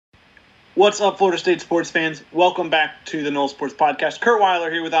What's up, Florida State sports fans? Welcome back to the Noel Sports Podcast. Curt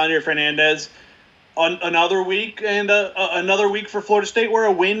Weiler here with Fernandez. Another week and another week for Florida State where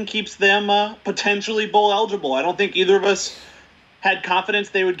a win keeps them potentially bowl eligible. I don't think either of us had confidence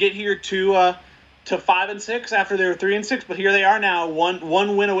they would get here to 5-6 after they were 3-6, but here they are now,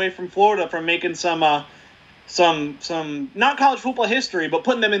 one win away from Florida from making some not college football history, but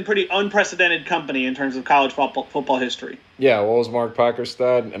putting them in pretty unprecedented company in terms of college football history. Yeah, what was Mark Packer's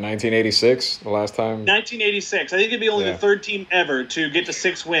stat in 1986, the last time? 1986. I think it'd be only the third team ever to get to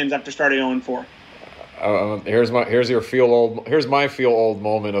 6 wins after starting 0-4. Here's my feel old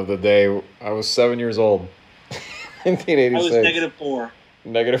moment of the day. I was 7 years old. 1986. I was -4.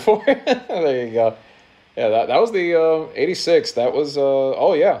 -4. There you go. Yeah, that was the 86. That was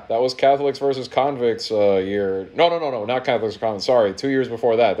that was Catholics versus Convicts year. No, not Catholics versus Convicts. Sorry, 2 years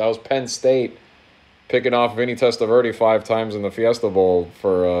before that. That was Penn State picking off Vinny Testaverde 5 times in the Fiesta Bowl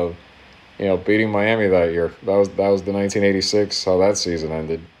for beating Miami that year. That was the 1986 how that season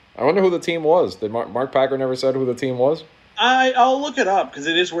ended. I wonder who the team was. Did Mark Packer never said who the team was? I'll look it up because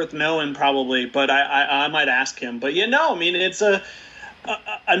it is worth knowing probably, but I might ask him. But it's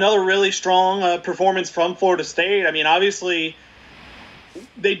another really strong performance from Florida State. I mean, obviously,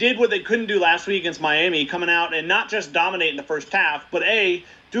 they did what they couldn't do last week against Miami, coming out and not just dominating the first half, but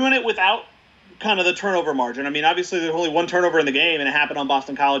doing it without kind of the turnover margin. I mean, obviously, there's only one turnover in the game, and it happened on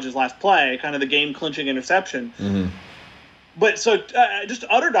Boston College's last play, kind of the game-clinching interception. Mm-hmm. But so just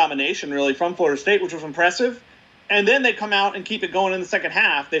utter domination, really, from Florida State, which was impressive. And then they come out and keep it going in the second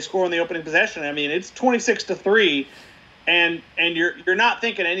half. They score in the opening possession. I mean, it's 26-3, and you're not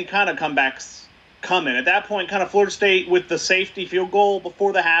thinking any kind of comebacks coming. At that point, kind of Florida State with the safety field goal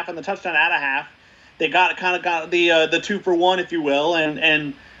before the half and the touchdown at a half, they got the 2 for 1, if you will.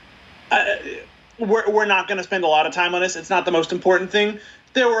 And we're not going to spend a lot of time on this. It's not the most important thing.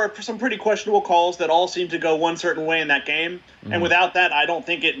 There were some pretty questionable calls that all seemed to go one certain way in that game. Mm-hmm. And without that, I don't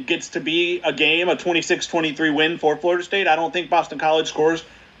think it gets to be a game, a 26-23 win for Florida State. I don't think Boston College scores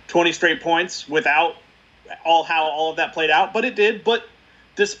 20 straight points without how all of that played out. But it did. But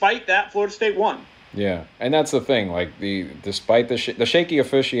despite that, Florida State won. Yeah, and that's the thing. Like despite the shaky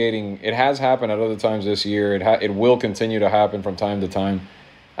officiating, it has happened at other times this year. It will continue to happen from time to time.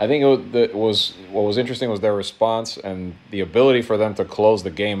 I think what was interesting was their response and the ability for them to close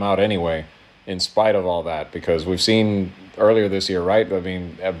the game out anyway, in spite of all that. Because we've seen earlier this year, right? I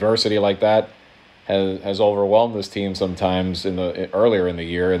mean, adversity like that has overwhelmed this team sometimes earlier in the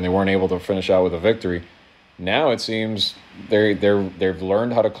year, and they weren't able to finish out with a victory. Now it seems they've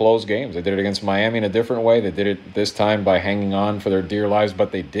learned how to close games. They did it against Miami in a different way. They did it this time by hanging on for their dear lives,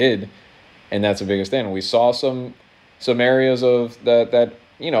 but they did, and that's the biggest thing. We saw some areas of that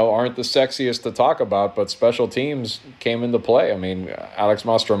aren't the sexiest to talk about, but special teams came into play. I mean, Alex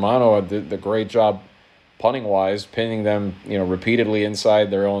Mastromano did the great job punting-wise, pinning them, repeatedly inside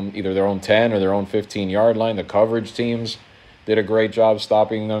either their own 10 or their own 15-yard line. The coverage teams did a great job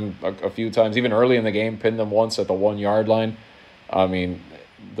stopping them a few times. Even early in the game, pinned them once at the 1-yard line. I mean,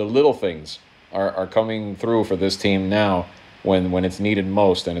 the little things are coming through for this team now when it's needed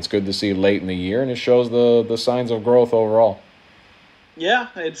most, and it's good to see late in the year, and it shows the signs of growth overall. Yeah,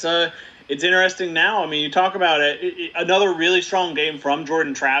 it's interesting now. I mean, you talk about another really strong game from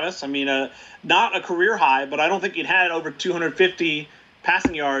Jordan Travis. I mean, not a career high, but I don't think he'd had over 250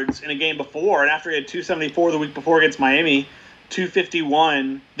 passing yards in a game before. And after he had 274 the week before against Miami,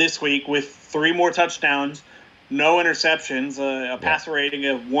 251 this week with 3 more touchdowns, no interceptions, a passer rating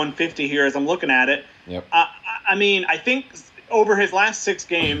of 150 here as I'm looking at it. Yep. I mean, I think over his last 6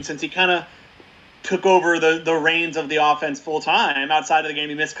 games, since he kind of took over the reins of the offense full time outside of the game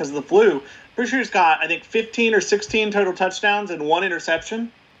he missed because of the flu. Pretty sure he's got, I think, 15 or 16 total touchdowns and 1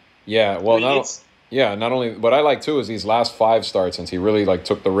 interception. Yeah, well, not only what I like too is these last 5 starts, since he really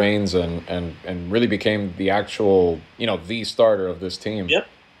took the reins and really became the actual the starter of this team. Yep.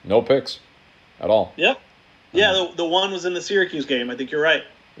 No picks at all. Yep. Yeah, the one was in the Syracuse game. I think you're right.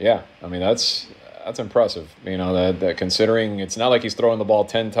 Yeah, I mean that's impressive. That considering it's not like he's throwing the ball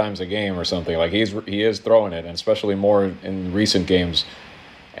 10 times a game or something. Like he is throwing it, and especially more in recent games,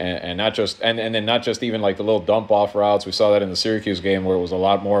 and not just and then not just even like the little dump off routes. We saw that in the Syracuse game where it was a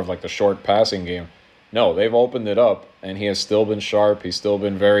lot more of like the short passing game. No, they've opened it up, and he has still been sharp. He's still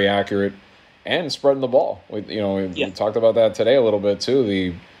been very accurate and spreading the ball. We talked about that today a little bit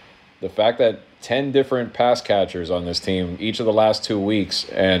too. The fact that 10 different pass catchers on this team each of the last 2 weeks,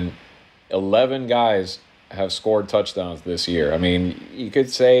 and 11 guys have scored touchdowns this year. I mean, you could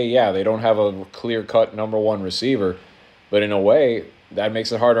say, yeah, they don't have a clear-cut number 1 receiver, but in a way, that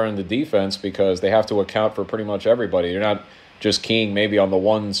makes it harder on the defense because they have to account for pretty much everybody. just keying maybe on the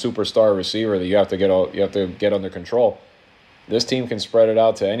one superstar receiver that you have to get under control. This team can spread it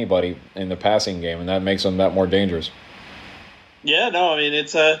out to anybody in the passing game, and that makes them that more dangerous. Yeah, no, I mean,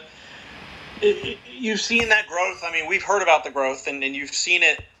 you've seen that growth. I mean, we've heard about the growth, and you've seen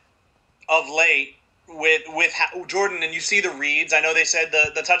it of late with Jordan, and you see the reads. I know they said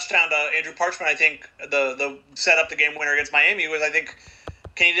the touchdown to Andrew Parchment, I think, the set up the game winner against Miami was, I think,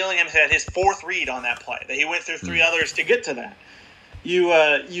 Kenny Dillingham had his fourth read on that play, that he went through three others to get to that.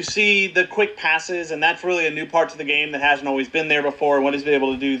 You see the quick passes, and that's really a new part to the game that hasn't always been there before, and what he's been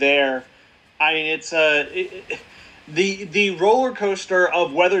able to do there. I mean, it's the roller coaster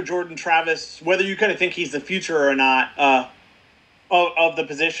of whether Jordan Travis, whether you kind of think he's the future or not, of the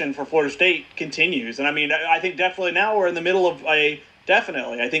position for Florida State continues. And I mean, I think definitely now we're in the middle of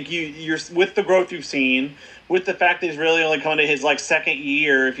definitely. I think you're with the growth you've seen, with the fact that he's really only coming to his second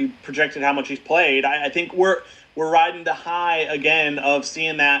year, if you projected how much he's played, I think we're riding the high again of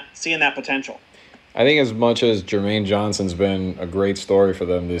seeing that potential. I think as much as Jermaine Johnson's been a great story for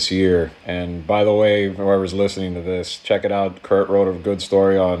them this year, and by the way, whoever's listening to this, check it out. Curt wrote a good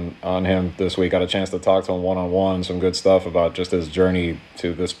story on him this week. Got a chance to talk to him one-on-one, some good stuff about just his journey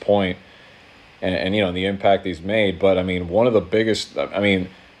to this point and the impact he's made. But, I mean, one of the biggest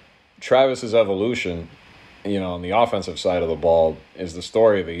 – Travis's evolution, on the offensive side of the ball is the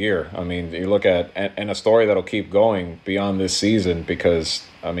story of the year. I mean, you look at – and a story that'll keep going beyond this season because,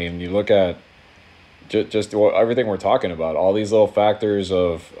 I mean, you look at – just everything we're talking about, all these little factors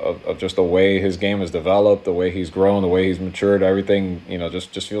of just the way his game has developed, the way he's grown, the way he's matured, everything,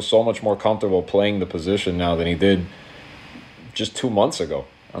 just feels so much more comfortable playing the position now than he did just 2 months ago.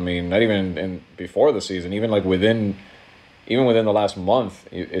 I mean, not even before the season, even within the last month,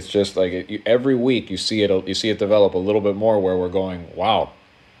 it's just every week you see it develop a little bit more where we're going, wow,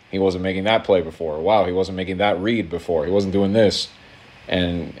 he wasn't making that play before. Wow, he wasn't making that read before. He wasn't doing this.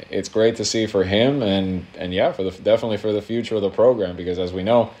 And it's great to see for him and yeah, definitely for the future of the program, because as we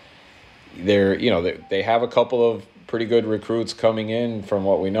know, they have a couple of pretty good recruits coming in from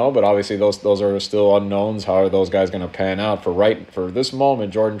what we know, but obviously those are still unknowns. How are those guys going to pan out? For this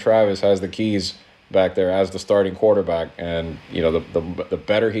moment, Jordan Travis has the keys back there as the starting quarterback, and the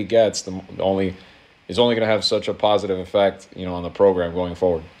better he gets, is only going to have such a positive effect on the program going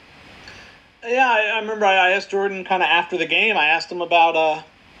forward. Yeah, I remember I asked Jordan kind of after the game. I asked him about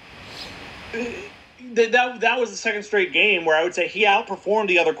that was the second straight game where I would say he outperformed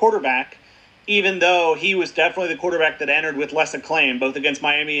the other quarterback, even though he was definitely the quarterback that entered with less acclaim, both against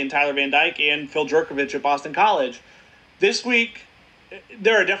Miami and Tyler Van Dyke and Phil Jerkovich at Boston College. This week,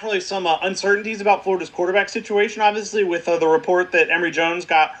 there are definitely some uncertainties about Florida's quarterback situation, obviously, with the report that Emory Jones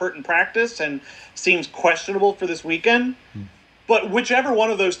got hurt in practice and seems questionable for this weekend. But whichever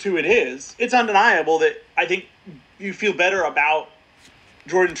one of those two it is, it's undeniable that I think you feel better about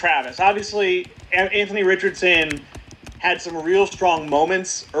Jordan Travis. Obviously, Anthony Richardson had some real strong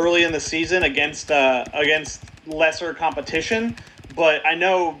moments early in the season against lesser competition. But I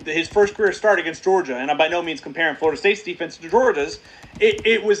know his first career start against Georgia, and I'm by no means comparing Florida State's defense to Georgia's,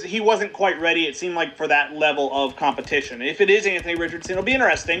 he wasn't quite ready, it seemed like, for that level of competition. If it is Anthony Richardson, it'll be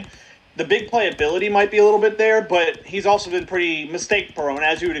interesting. The big playability might be a little bit there, but he's also been pretty mistake-prone,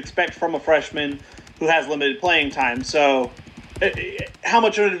 as you would expect from a freshman who has limited playing time. So how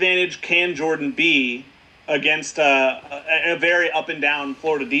much of an advantage can Jordan be against a very up-and-down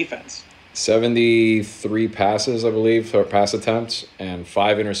Florida defense? 73 passes, I believe, or pass attempts, and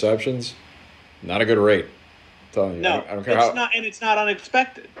 5 interceptions. Not a good rate. I'm telling you. No, I don't care it's not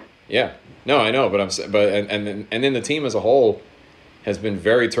unexpected. Yeah. No, I know, but then the team as a whole has been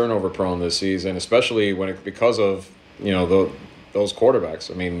very turnover prone this season, especially because of those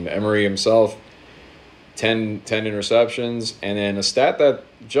quarterbacks. I mean, Emory himself, 10 interceptions, and then a stat that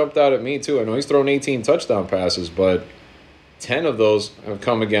jumped out at me too. I know he's thrown 18 touchdown passes, but 10 of those have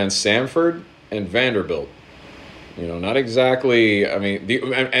come against Samford and Vanderbilt. Not exactly. I mean,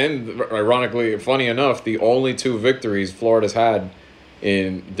 and ironically, funny enough, the only 2 victories Florida's had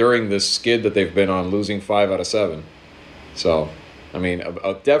during this skid that they've been on, losing 5 out of 7. So, I mean,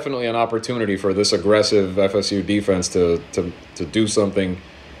 definitely an opportunity for this aggressive FSU defense to do something,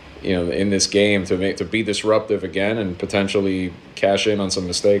 in this game to be disruptive again and potentially cash in on some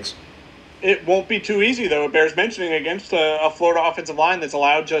mistakes. It won't be too easy, though. It bears mentioning against a Florida offensive line that's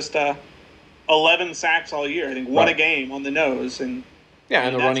allowed just 11 sacks all year. I think one a game on the nose. And the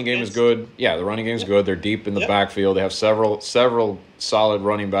running game is good. Yeah, the running game is good. They're deep in the backfield. They have several solid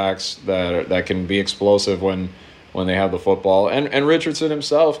running backs that can be explosive when they have the football. And Richardson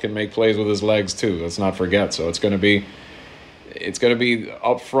himself can make plays with his legs too. Let's not forget. So it's going to be it's going to be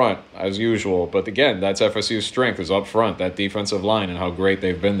up front as usual. But again, that's FSU's strength, is up front, that defensive line, and how great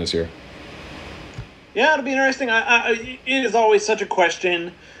they've been this year. Yeah, it'll be interesting. It is always such a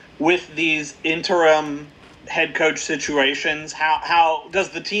question with these interim head coach situations. How does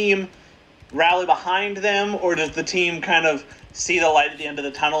the team rally behind them, or does the team kind of see the light at the end of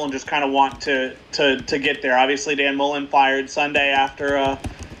the tunnel and just kind of want to get there? Obviously, Dan Mullen fired Sunday after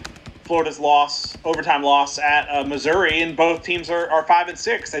Florida's overtime loss at Missouri, and both teams are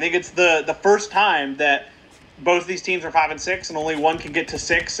 5-6. I think it's the first time that both these teams are 5-6, and only one can get to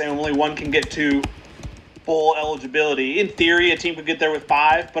 6, and only one can get to full eligibility. In theory, a team could get there with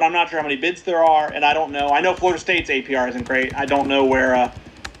 5, but I'm not sure how many bids there are, and I don't know. I know Florida State's APR isn't great. I don't know where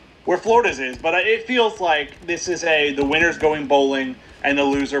Florida's is, but it feels like this is the winner's going bowling and the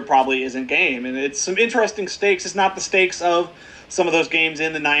loser probably isn't game. And it's some interesting stakes. It's not the stakes of some of those games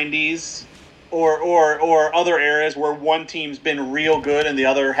in the 90s or other eras where one team's been real good and the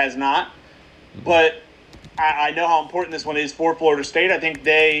other has not. But I know how important this one is for Florida State. I think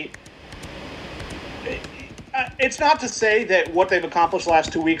it's not to say that what they've accomplished the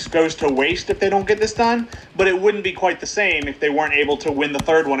last 2 weeks goes to waste if they don't get this done, but it wouldn't be quite the same if they weren't able to win the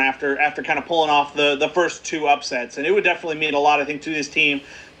third one after kind of pulling off the first 2 upsets. And it would definitely mean a lot, I think, to this team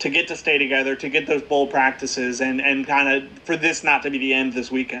to get to stay together, to get those bowl practices, and kind of for this not to be the end this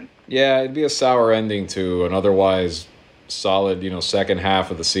weekend. Yeah, it'd be a sour ending to an otherwise solid, second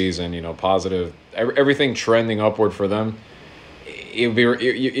half of the season, positive, everything trending upward for them. It'd be,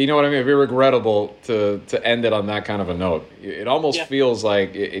 you know what I mean? It'd be regrettable to end it on that kind of a note. It almost feels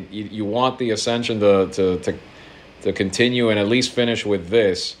like you want the ascension to continue and at least finish with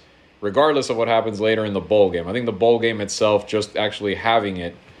this, regardless of what happens later in the bowl game. I think the bowl game itself, just actually having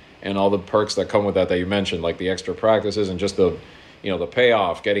it, and all the perks that come with that you mentioned, like the extra practices and just the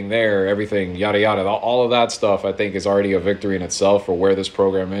payoff, getting there, everything, yada yada, all of that stuff, I think is already a victory in itself for where this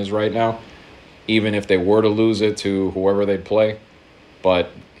program is right now. Even if they were to lose it to whoever they'd play.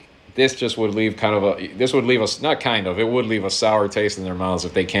 But this just would leave it would leave a sour taste in their mouths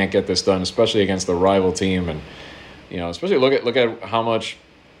if they can't get this done, especially against the rival team. And, especially look at how much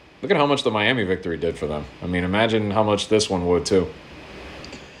the Miami victory did for them. I mean, imagine how much this one would too.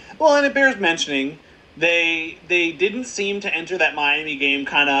 Well, and it bears mentioning, they didn't seem to enter that Miami game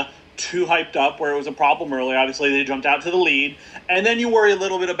kind of too hyped up where it was a problem early. Obviously, they jumped out to the lead. And then you worry a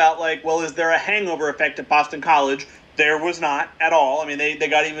little bit about, is there a hangover effect at Boston College? There was not at all. I mean, they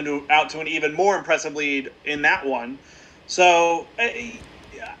got out to an even more impressive lead in that one. So it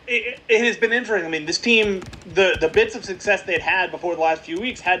has been interesting. I mean, this team, the bits of success they'd had before the last few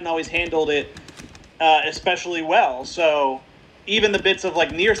weeks hadn't always handled it especially well. So even the bits of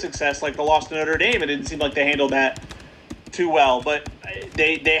near success, like the loss to Notre Dame, it didn't seem like they handled that too well. But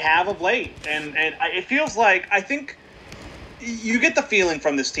they have of late, and it feels like, I think you get the feeling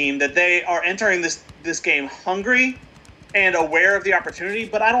from this team that they are entering this game hungry and aware of the opportunity,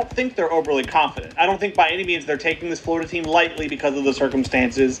 but I don't think they're overly confident. I don't think by any means they're taking this Florida team lightly because of the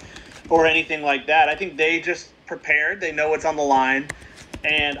circumstances or anything like that. I think they just prepared. They know what's on the line,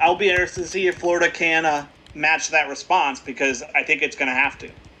 and I'll be interested to see if Florida can match that response, because I think it's going to have to.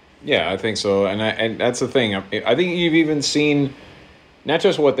 Yeah, I think so, and that's the thing. I think you've even seen not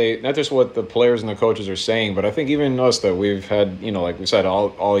just what the players and the coaches are saying, but I think even us that we've had, like we said,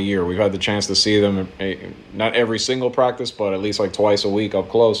 all year, we've had the chance to see them, not every single practice, but at least twice a week up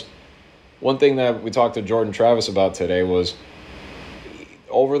close. One thing that we talked to Jordan Travis about today was,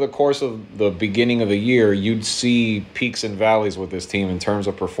 over the course of the beginning of the year, you'd see peaks and valleys with this team in terms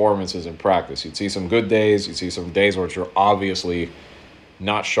of performances in practice. You'd see some good days, you'd see some days which are obviously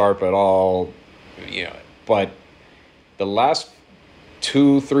not sharp at all, but the last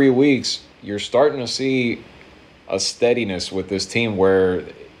 2-3 weeks, you're starting to see a steadiness with this team where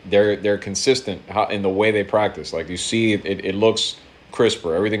they're consistent in the way they practice. Like, you see it looks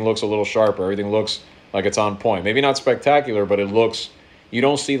crisper, everything looks a little sharper, everything looks like it's on point. Maybe not spectacular, but you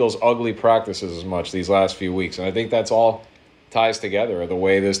don't see those ugly practices as much these last few weeks. And I think that's all ties together, the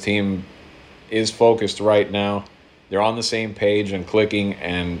way this team is focused right now. They're on the same page and clicking,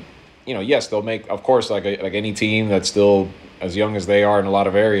 and yes, they'll make, of course, like any team that's still as young as they are in a lot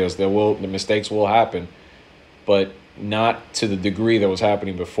of areas, the mistakes will happen, but not to the degree that was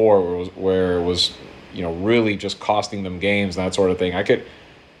happening before, where it was really just costing them games and that sort of thing.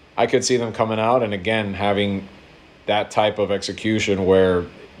 I could see them coming out and again having that type of execution where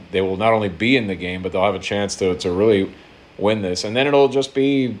they will not only be in the game, but they'll have a chance to really win this. And then it'll just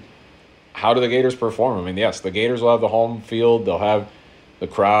be, how do the Gators perform? I mean, yes, the Gators will have the home field, they'll have the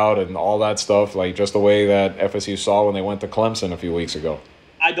crowd and all that stuff, just the way that FSU saw when they went to Clemson a few weeks ago.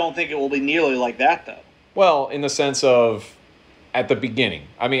 I don't think it will be nearly like that, though. Well, in the sense of at the beginning.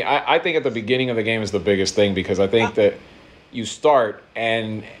 I mean, I think at the beginning of the game is the biggest thing, because I think that you start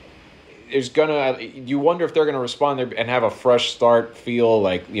and you wonder if they're gonna respond and have a fresh start, feel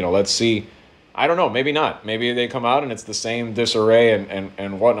like, let's see. I don't know, maybe not. Maybe they come out and it's the same disarray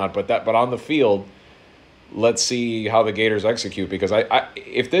and whatnot. But on the field, let's see how the Gators execute, because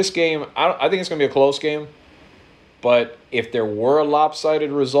if this game, I think it's gonna be a close game. But if there were a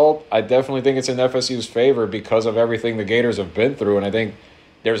lopsided result, I definitely think it's in FSU's favor because of everything the Gators have been through. And I think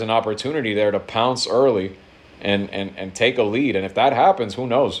there's an opportunity there to pounce early and take a lead. And if that happens, who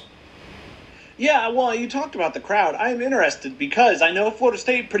knows? Yeah, well, you talked about the crowd. I'm interested because I know Florida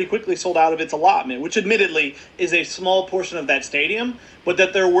State pretty quickly sold out of its allotment, which admittedly is a small portion of that stadium, but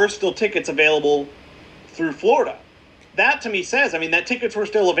that there were still tickets available through Florida. That to me says, that tickets were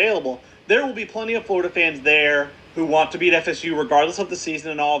still available. There will be plenty of Florida fans there who want to beat FSU regardless of the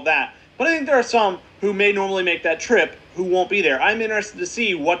season and all of that. But I think there are some who may normally make that trip who won't be there. I'm interested to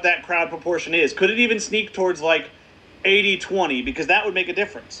see what that crowd proportion is. Could it even sneak towards like 80-20? Because that would make a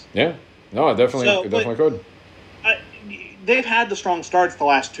difference. Yeah. No, it definitely could. They've had the strong starts the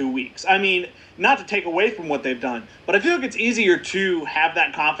last 2 weeks. Not to take away from what they've done, but I feel like it's easier to have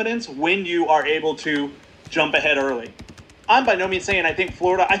that confidence when you are able to jump ahead early. I'm by no means saying I think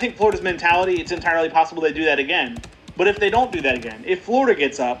Florida's mentality, it's entirely possible they do that again. But if they don't do that again, if Florida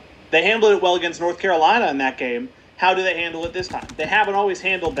gets up, they handled it well against North Carolina in that game. How do they handle it this time? They haven't always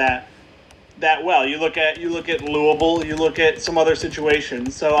handled that well. You look at Louisville, you look at some other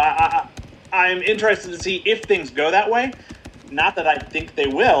situations. So I'm interested to see if things go that way. Not that I think they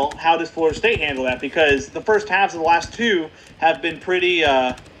will. How does Florida State handle that? Because the first halves of the last two have been pretty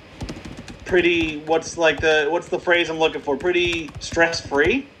what's the phrase I'm looking for? Pretty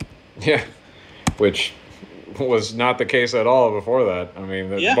stress-free. Yeah, which was not the case at all before that.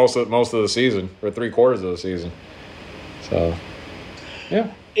 Most of the season, or 3/4 of the season. So, yeah.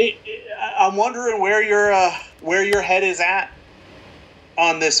 I'm wondering where your head is at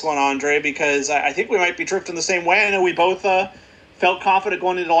on this one, Andre, because I think we might be drifting the same way. I know we both felt confident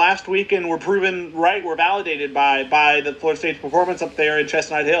going into last week, and we're proven right. We're validated by the Florida State's performance up there in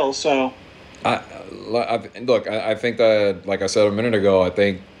Chestnut Hill. So. I think that, like I said a minute ago, I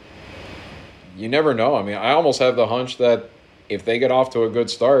think you never know. I almost have the hunch that if they get off to a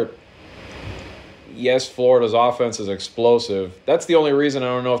good start, yes, Florida's offense is explosive. That's the only reason I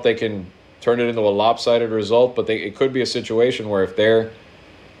don't know if they can turn it into a lopsided result, but it could be a situation where if they're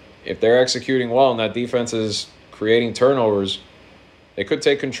executing well and that defense is creating turnovers, they could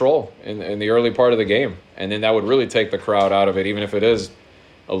take control in the early part of the game. And then that would really take the crowd out of it, even if it is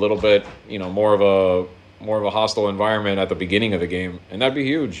a little bit, more of a hostile environment at the beginning of the game, and that'd be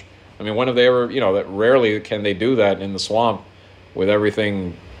huge. When have they ever, that rarely can they do that in the swamp with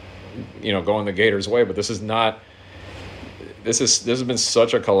everything, going the Gators' way. But this has been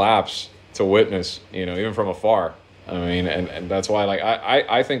such a collapse to witness, even from afar. And that's why,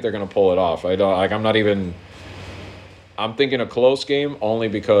 I think they're gonna pull it off. I'm thinking a close game only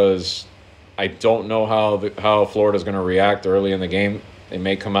because I don't know how Florida's gonna react early in the game. They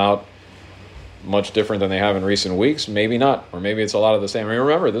may come out much different than they have in recent weeks. Maybe not. Or maybe it's a lot of the same.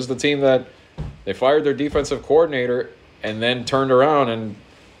 Remember, this is the team that they fired their defensive coordinator and then turned around and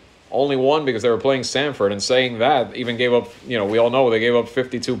only won because they were playing Stanford. And saying that, even gave up, we all know they gave up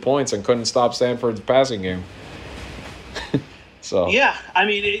 52 points and couldn't stop Stanford's passing game. So yeah,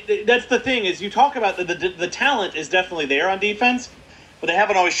 that's the thing is you talk about the talent is definitely there on defense, but they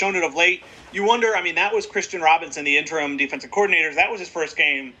haven't always shown it of late. You wonder, that was Christian Robinson, the interim defensive coordinator. That was his first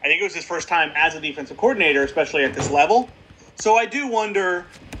game. I think it was his first time as a defensive coordinator, especially at this level. So I do wonder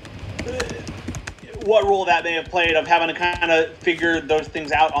what role that may have played of having to kind of figure those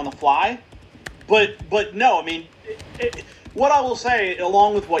things out on the fly. But no, what I will say,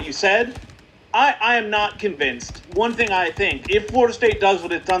 along with what you said, I am not convinced. One thing I think, if Florida State does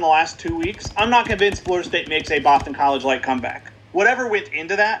what it's done the last 2 weeks, I'm not convinced Florida State makes a Boston College-like comeback. Whatever went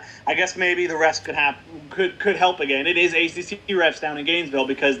into that, I guess maybe the rest could help again. It is ACC refs down in Gainesville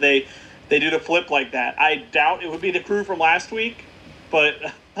because they do the flip like that. I doubt it would be the crew from last week, but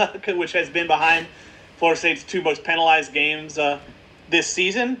which has been behind Florida State's two most penalized games this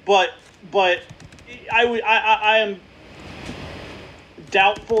season. But I am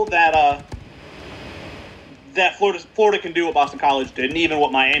doubtful that Florida can do what Boston College did, and even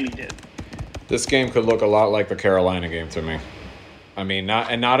what Miami did. This game could look a lot like the Carolina game to me. I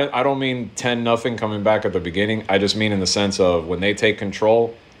don't mean 10-0 coming back at the beginning. I just mean in the sense of when they take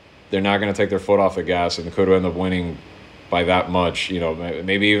control, they're not going to take their foot off the gas and could end up winning by that much.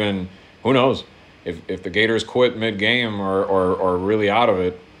 Maybe even, who knows, if the Gators quit mid-game or really out of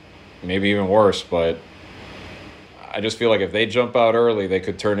it, maybe even worse. But I just feel like if they jump out early, they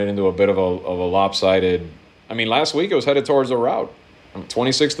could turn it into a bit of a lopsided. I mean, last week it was headed towards a rout,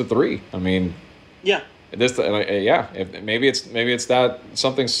 26-3. I mean, yeah, maybe it's that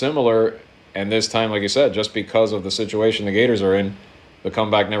something similar, and this time, like you said, just because of the situation the Gators are in, the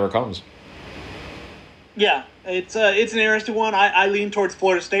comeback never comes. Yeah, it's an interesting one. I lean towards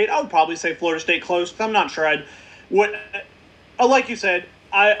Florida State. I would probably say Florida State close. I'm not sure like you said,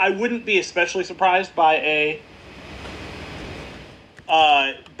 I wouldn't be especially surprised by a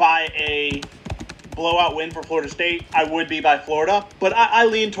blowout win for Florida State. I would be by Florida, but I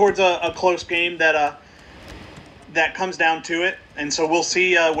lean towards a close game that comes down to it, and so we'll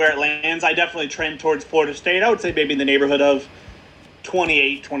see where it lands. I definitely trend towards Florida State. I would say maybe in the neighborhood of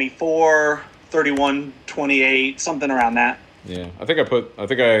 28-24, 31-28, something around that. Yeah, that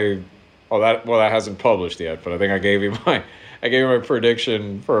hasn't published yet, but I think I gave you my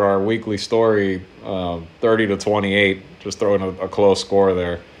prediction for our weekly story, 30-28, just throwing a close score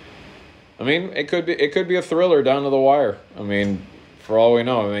there. I mean, it could be a thriller down to the wire. I mean, for all we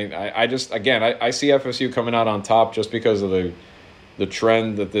know. I mean, I see FSU coming out on top just because of the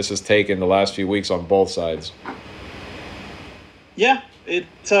trend that this has taken the last few weeks on both sides. Yeah, it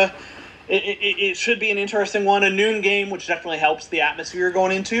should be an interesting one. A noon game, which definitely helps the atmosphere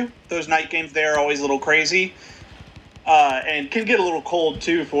going into. Those night games there are always a little crazy. And can get a little cold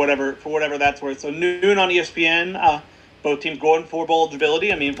too for whatever that's worth. So noon on ESPN. Both teams going for bowl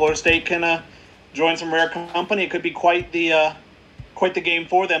eligibility. I mean, Florida State can join some rare company. It could be quite the game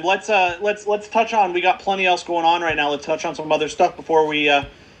for them. Let's touch on. We got plenty else going on right now. Let's touch on some other stuff before we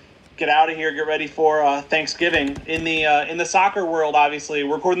get out of here. Get ready for Thanksgiving in the soccer world. Obviously,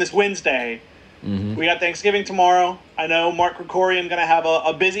 we're recording this Wednesday. Mm-hmm. We got Thanksgiving tomorrow. I know Mark Krikorian going to have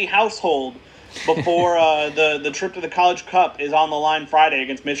a busy household before the trip to the College Cup is on the line Friday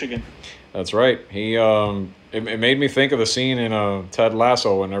against Michigan. That's right. He it made me think of the scene in Ted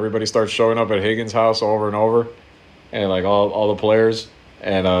Lasso when everybody starts showing up at Higgins' house over and over, and like all the players,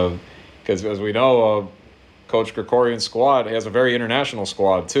 and because as we know, Coach Krikorian's squad has a very international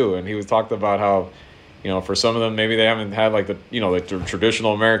squad too, and he was talked about how, for some of them maybe they haven't had like the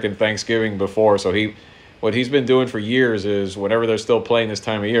traditional American Thanksgiving before, so what he's been doing for years is whenever they're still playing this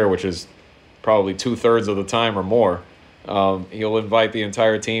time of year, which is probably 2/3 of the time or more, he'll invite the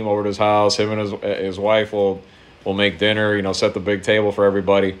entire team over to his house. Him and his wife will make dinner, set the big table for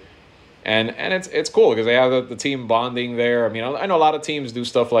everybody. And it's cool because they have the team bonding there. I mean, I know a lot of teams do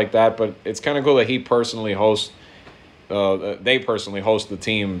stuff like that, but it's kind of cool that they personally host the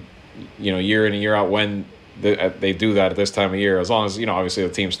team, year in and year out when they do that at this time of year. As long as, obviously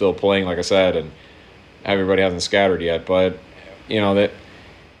the team's still playing, like I said, and everybody hasn't scattered yet. But, that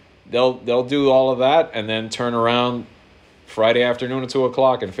they'll do all of that and then turn around Friday afternoon at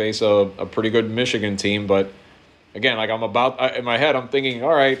 2:00 and face a pretty good Michigan team. But again, like in my head, I'm thinking,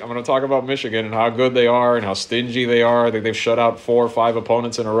 all right, I'm going to talk about Michigan and how good they are and how stingy they are. I think they've shut out 4 or 5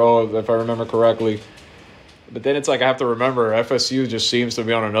 opponents in a row, if I remember correctly. But then it's like I have to remember FSU just seems to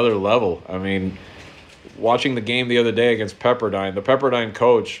be on another level. I mean, watching the game the other day against Pepperdine, the Pepperdine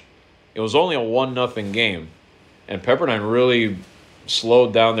coach, it was only a 1-0 game. And Pepperdine really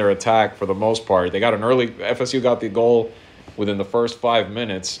slowed down their attack for the most part. They got FSU got the goal within the first 5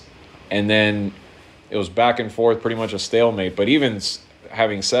 minutes, and then it was back and forth, pretty much a stalemate. But even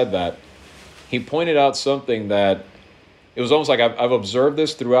having said that, he pointed out something that it was almost like I've observed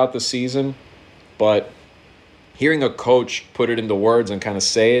this throughout the season, but hearing a coach put it into words and kind of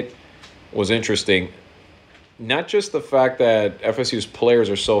say it was interesting. Not just the fact that FSU's players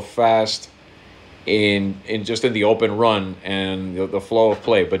are so fast in the open run and the flow of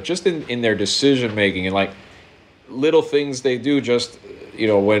play, but just in their decision making and like little things they do just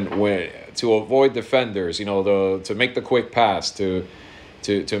when to avoid defenders, to make the quick pass, to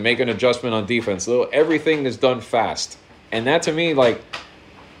make an adjustment on defense. Everything is done fast, and that to me, like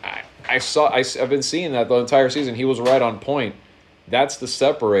I've been seeing that the entire season. He was right on point. That's the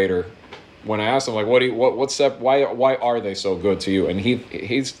separator. When I asked him like, why are they so good to you? And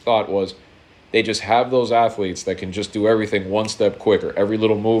his thought was, they just have those athletes that can just do everything one step quicker, every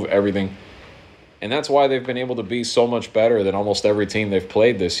little move, everything. And that's why they've been able to be so much better than almost every team they've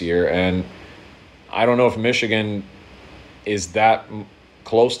played this year. And I don't know if Michigan is that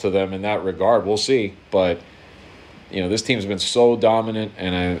close to them in that regard. We'll see. But, this team's been so dominant,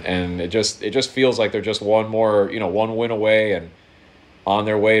 and it just feels like they're just one win away and on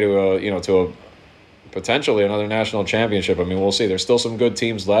their way to a potentially another national championship. I mean, we'll see. There's still some good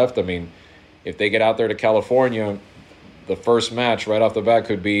teams left. I mean, if they get out there to California, the first match right off the bat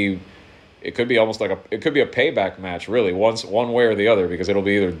could be almost like a payback match, really, one way or the other, because it'll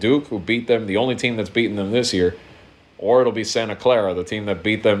be either Duke, who beat them, the only team that's beaten them this year, or it'll be Santa Clara, the team that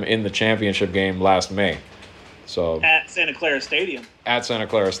beat them in the championship game last May. So at Santa Clara Stadium. At Santa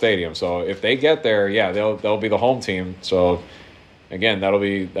Clara Stadium. So if they get there, yeah, they'll be the home team. So again, that'll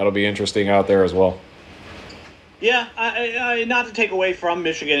be interesting out there as well. Yeah, I not to take away from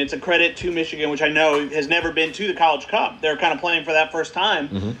Michigan. It's a credit to Michigan, which I know has never been to the College Cup. They're kind of playing for that first time.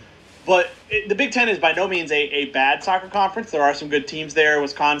 Mm-hmm. But the Big Ten is by no means a bad soccer conference. There are some good teams there.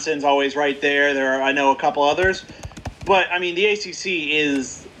 Wisconsin's always right there. There are, I know, a couple others. But, I mean, the ACC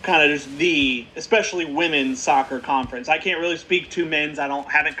is kind of just especially women's soccer conference. I can't really speak to men's.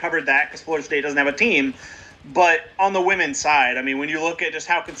 Haven't covered that because Florida State doesn't have a team. But on the women's side, I mean, when you look at just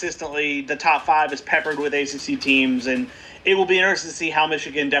how consistently the top 5 is peppered with ACC teams, and it will be interesting to see how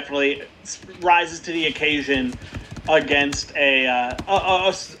Michigan definitely rises to the occasion against a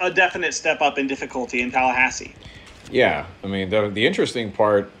definite step up in difficulty in Tallahassee. Yeah, I mean, the interesting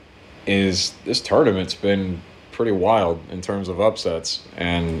part is this tournament's been pretty wild in terms of upsets,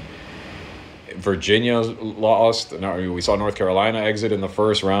 and Virginia lost. We saw North Carolina exit in the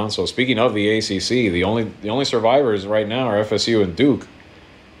first round. So speaking of the ACC, the only survivors right now are FSU and Duke.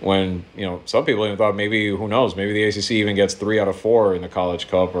 When some people even thought maybe, who knows, maybe the ACC even gets 3 out of 4 in the College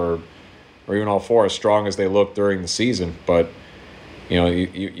Cup, or even all 4, as strong as they look during the season. But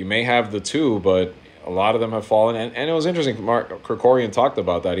you may have the 2, but a lot of them have fallen. And it was interesting. Mark Krikorian talked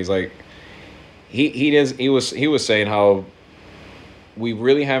about that. He's like, he was saying how we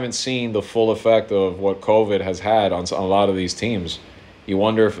really haven't seen the full effect of what COVID has had on a lot of these teams. You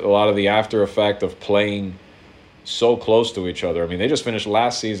wonder if a lot of the after effect of playing so close to each other. I mean, they just finished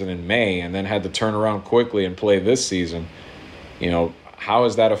last season in May and then had to turn around quickly and play this season. How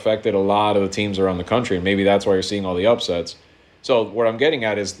has that affected a lot of the teams around the country? And maybe that's why you're seeing all the upsets. So what I'm getting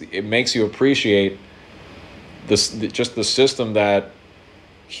at is it makes you appreciate just the system that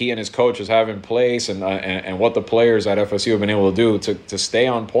he and his coaches have in place, and what the players at FSU have been able to do to stay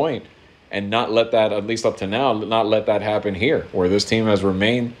on point and not let that, at least up to now, not let that happen here, where this team has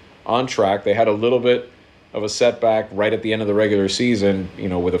remained on track. They had a little bit of a setback right at the end of the regular season,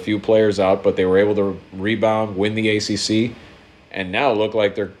 with a few players out, but they were able to rebound, win the ACC, and now look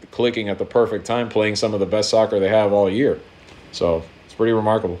like they're clicking at the perfect time, playing some of the best soccer they have all year. So it's pretty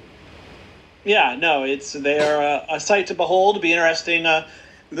remarkable. Yeah, no, they are a sight to behold. It'll be interesting.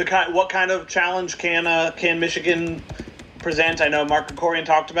 What kind of challenge can Michigan present? I know Mark Krikorian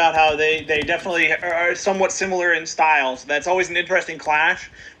talked about how they definitely are somewhat similar in style. So that's always an interesting clash.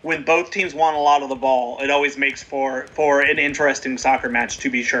 When both teams want a lot of the ball, it always makes for an interesting soccer match, to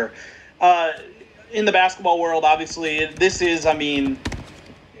be sure. In the basketball world, obviously, this is,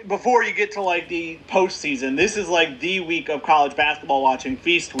 before you get to like the postseason, this is like the week of college basketball watching,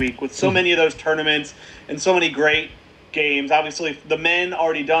 feast week, with so many of those tournaments and so many great games. Obviously, the men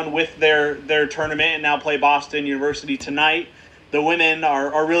already done with their tournament and now play Boston University tonight. The women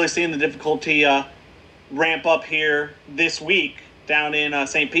are really seeing the difficulty ramp up here this week down in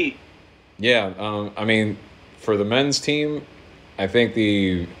St. Pete. Yeah, for the men's team, I think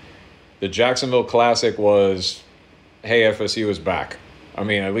the Jacksonville Classic was, hey, FSU is back.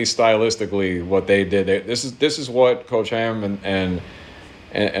 At least stylistically, what they did. This is what Coach Ham and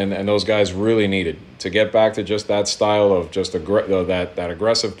those guys really needed to get back to just that style of just that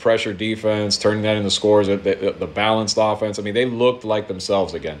aggressive pressure defense, turning that into scores, the balanced offense. They looked like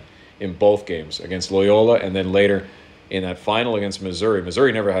themselves again in both games against Loyola, and then later in that final against Missouri.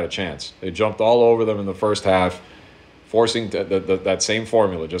 Missouri never had a chance. They jumped all over them in the first half, forcing that same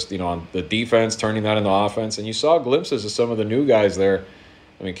formula, just on the defense, turning that into offense. And you saw glimpses of some of the new guys there.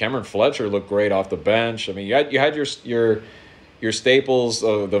 Cameron Fletcher looked great off the bench. You had your staples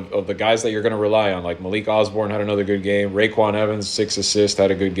of the guys that you're going to rely on, like Malik Osborne had another good game. Raekwon Evans, 6 assists,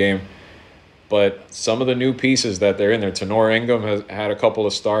 had a good game. But some of the new pieces that they're in there, Tenor Ingram has had a couple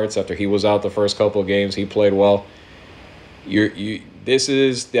of starts after he was out the first couple of games. He played well. This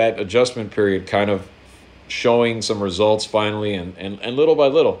is that adjustment period kind of showing some results finally, and little by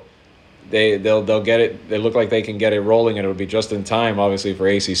little, they'll get it. They look like they can get it rolling, and it'll be just in time, obviously, for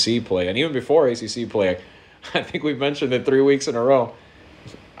ACC play. And even before ACC play, I think we've mentioned it 3 weeks in a row.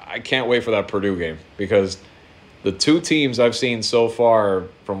 I can't wait for that Purdue game, because the two teams I've seen so far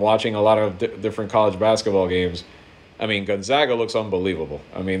from watching a lot of different college basketball games, Gonzaga looks unbelievable.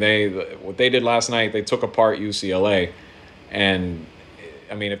 What they did last night, they took apart UCLA, and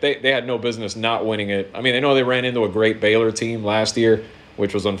if they had no business not winning it. I know they ran into a great Baylor team last year,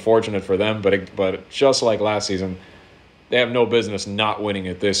 which was unfortunate for them, but just like last season, they have no business not winning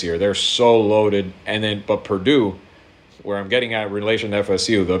it this year. They're so loaded. But Purdue, where I'm getting at in relation to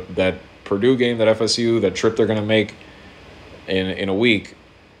FSU, that Purdue game, that FSU, that trip they're going to make in a week,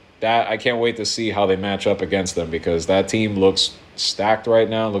 that I can't wait to see how they match up against them, because that team looks stacked right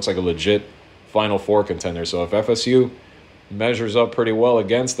now. It looks like a legit Final Four contender. So if FSU measures up pretty well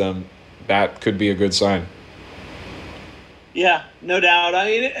against them, that could be a good sign. Yeah, no doubt. I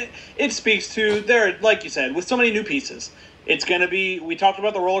mean, it speaks to there, like you said, with so many new pieces. It's going to be. We talked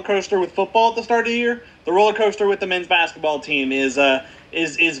about the roller coaster with football at the start of the year. The roller coaster with the men's basketball team is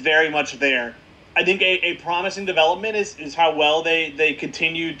very much there. I think a promising development is how well they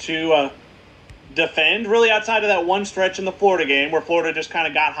continue to defend. Really, outside of that one stretch in the Florida game where Florida just kind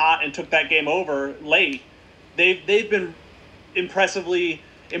of got hot and took that game over late, they've been impressive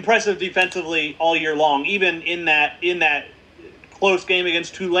defensively all year long. Even in that close game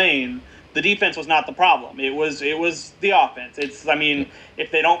against Tulane, the defense was not the problem. It was the offense.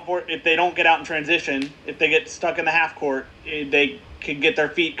 If they don't get out in transition, if they get stuck in the half court, they can get their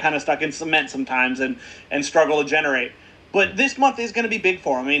feet kind of stuck in cement sometimes and struggle to generate. But this month is going to be big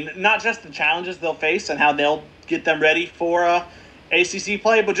for them. I mean, not just the challenges they'll face and how they'll get them ready for ACC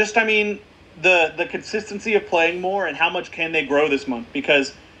play, but just, the consistency of playing more and how much can they grow this month.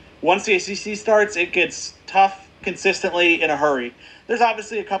 Because once the ACC starts, it gets tough consistently in a hurry. There's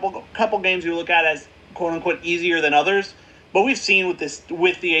obviously a couple games you look at as quote-unquote easier than others, but we've seen with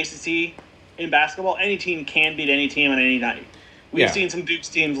the ACC in basketball, any team can beat any team on any night. We've seen some Duke's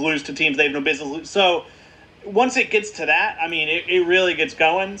teams lose to teams they have no business losing. So once it gets to that, it really gets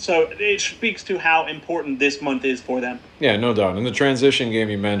going. So it speaks to how important this month is for them. Yeah, no doubt. And the transition game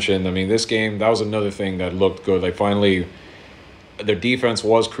you mentioned, this game, that was another thing that looked good. Like, finally, their defense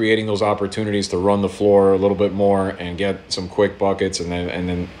was creating those opportunities to run the floor a little bit more and get some quick buckets,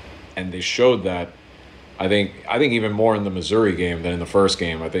 and they showed that. I think even more in the Missouri game than in the first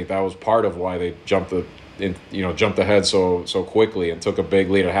game. I think that was part of why they jumped ahead so quickly and took a big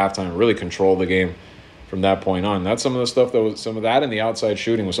lead at halftime and really controlled the game from that point on. That's some of that and the outside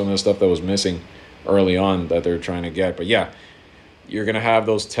shooting was some of the stuff that was missing early on that they're trying to get. But yeah, you're going to have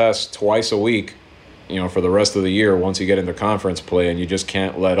those tests twice a week, for the rest of the year once you get into conference play, and you just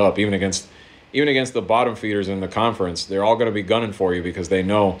can't let up. Even against the bottom feeders in the conference, they're all going to be gunning for you because they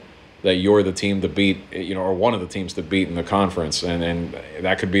know that you're the team to beat, or one of the teams to beat in the conference, and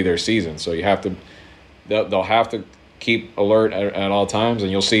that could be their season. So they'll have to keep alert at all times,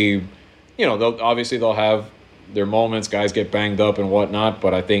 and you'll see, they'll have their moments, guys get banged up and whatnot,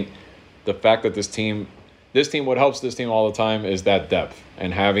 but I think the fact that this team, what helps this team all the time is that depth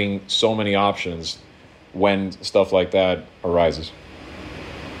and having so many options when stuff like that arises.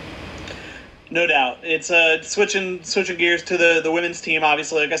 No doubt. It's switching gears to the women's team.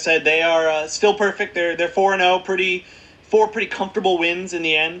 Obviously, like I said, they are still perfect. They're 4-0, four pretty comfortable wins in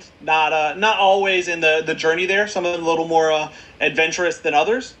the end. Not always in the journey there. Some of them a little more adventurous than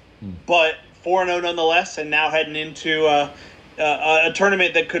others, but 4-0 nonetheless. And now heading into a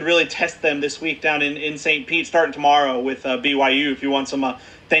tournament that could really test them this week down in St. Pete, starting tomorrow with BYU. If you want some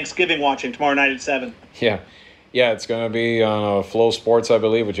Thanksgiving watching tomorrow night at 7. Yeah, it's going to be on Flow Sports, I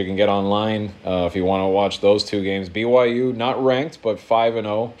believe, which you can get online if you want to watch those two games. BYU, not ranked, but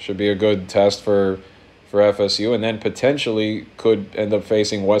 5-0. Should be a good test for FSU. And then potentially could end up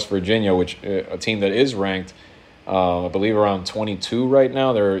facing West Virginia, which a team that is ranked, I believe, around 22 right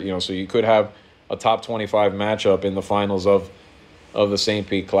now. So you could have a top 25 matchup in the finals of the St.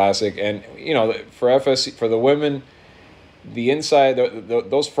 Pete Classic. And, for FSU, for the women, the inside,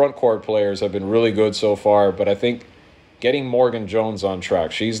 those front court players have been really good so far, but I think getting Morgan Jones on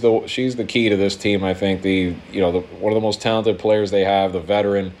track, she's the key to this team. I think one of the most talented players they have, the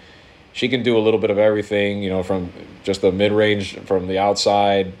veteran. She can do a little bit of everything, from just the mid-range, from the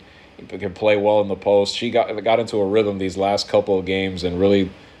outside, can play well in the post. She got into a rhythm these last couple of games and really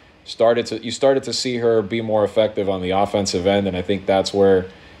started to see her be more effective on the offensive end, and I think that's where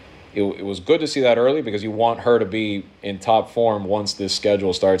it was good to see that early, because you want her to be in top form once this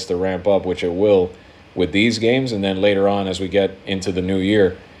schedule starts to ramp up, which it will with these games, and then later on as we get into the new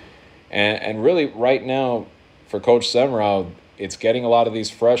year. And really right now for Coach Semrau, it's getting a lot of these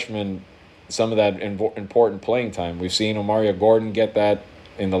freshmen some of that important playing time. We've seen Omaria Gordon get that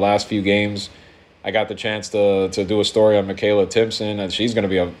in the last few games. I got the chance to do a story on Michaela Timpson, and she's going to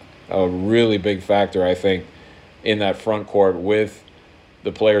be a really big factor, I think, in that front court with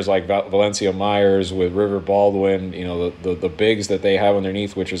the players like Valencia Myers, with River Baldwin, the bigs that they have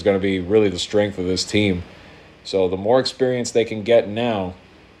underneath, which is going to be really the strength of this team. So the more experience they can get now,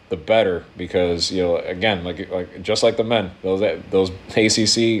 the better, because again, like just like the men, those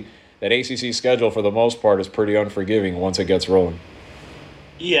ACC schedule for the most part is pretty unforgiving once it gets rolling.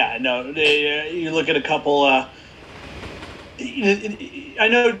 Yeah, no, you look at a couple. I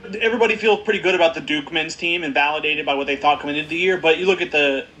know everybody feels pretty good about the Duke men's team and validated by what they thought coming into the year, but you look at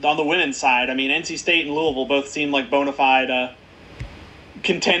on the women's side. I mean, NC State and Louisville both seem like bona fide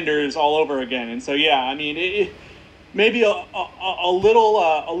contenders all over again, and so yeah, I mean, maybe a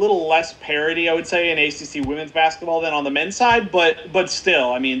little less parity, I would say, in ACC women's basketball than on the men's side, but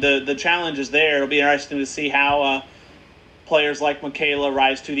still, I mean, the challenge is there. It'll be interesting to see how players like Michaela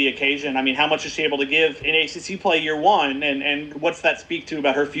rise to the occasion. I mean, how much is she able to give in ACC play year one, and what's that speak to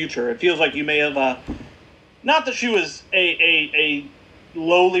about her future? It feels like you may have, not that she was a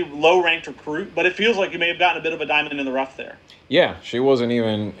low-ranked recruit, but it feels like you may have gotten a bit of a diamond in the rough there. Yeah, she wasn't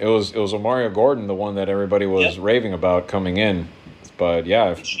even. It was Amaria Gordon, the one that everybody was raving about coming in. But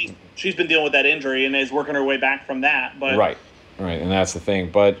yeah, she's been dealing with that injury and is working her way back from that. But right, and that's the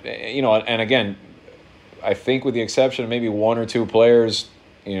thing. But and again, I think with the exception of maybe one or two players,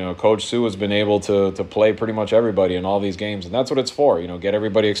 Coach Sue has been able to play pretty much everybody in all these games, and that's what it's for. Get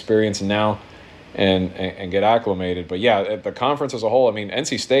everybody experience now, and get acclimated. But yeah, the conference as a whole, I mean,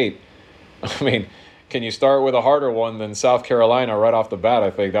 NC State, I mean. Can you start with a harder one than South Carolina right off the bat?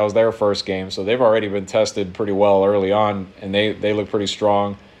 I think that was their first game, so they've already been tested pretty well early on, and they look pretty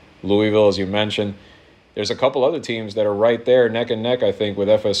strong. Louisville, as you mentioned. There's a couple other teams that are right there, neck and neck, I think, with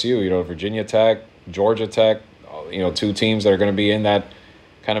FSU. Virginia Tech, Georgia Tech, two teams that are going to be in that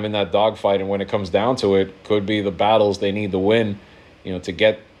dogfight, and when it comes down to it, could be the battles they need to win, to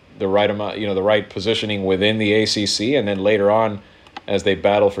get the right amount, the right positioning within the ACC, and then later on, as they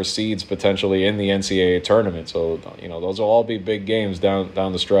battle for seeds potentially in the NCAA tournament. So, those will all be big games down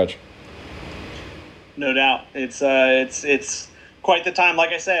the stretch. No doubt. It's quite the time. Like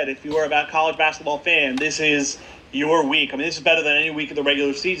I said, if you are a college basketball fan, this is your week. I mean, this is better than any week of the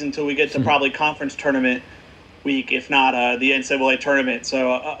regular season until we get to probably conference tournament week, if not the NCAA tournament.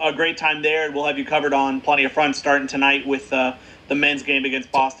 So a great time there. And we'll have you covered on plenty of fronts starting tonight with the men's game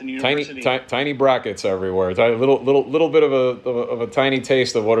against Boston University. Tiny brackets everywhere. A little bit of a tiny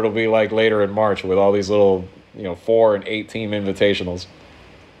taste of what it'll be like later in March with all these little 4 and 8 team invitationals.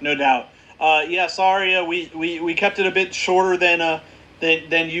 No doubt. Sorry, we kept it a bit shorter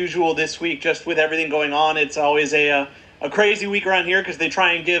than usual this week, just with everything going on. It's always a crazy week around here because they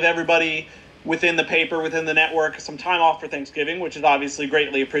try and give everybody within the paper, within the network, some time off for Thanksgiving, which is obviously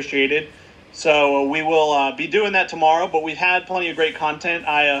greatly appreciated. So we will be doing that tomorrow, but we've had plenty of great content.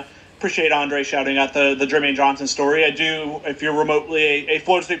 I appreciate Andre shouting out the Jermaine Johnson story. I do, if you're remotely a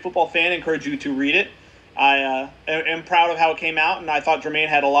Florida State football fan, encourage you to read it. I am proud of how it came out, and I thought Jermaine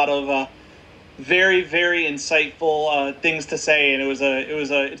had a lot of very, very insightful things to say, and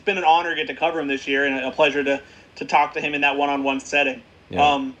it's been an honor to get to cover him this year, and a pleasure to talk to him in that one-on-one setting.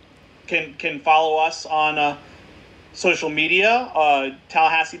 Yeah. Can follow us on social media,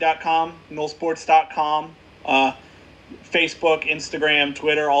 Tallahassee.com, Nullsports.com, Facebook, Instagram,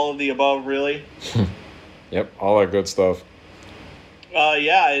 Twitter, all of the above, really. Yep, all that good stuff.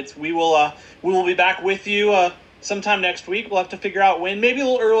 We will be back with you sometime next week. We'll have to figure out when, maybe a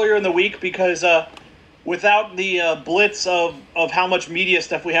little earlier in the week, because without the blitz of how much media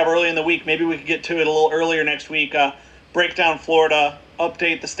stuff we have early in the week, maybe we could get to it a little earlier next week. Break down Florida,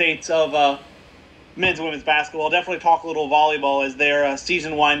 update the states of men's and women's basketball. Definitely talk a little volleyball as their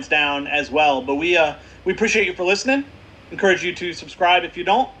season winds down as well. But we appreciate you for listening. Encourage you to subscribe if you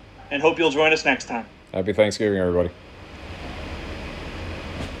don't, and hope you'll join us next time. Happy Thanksgiving, everybody.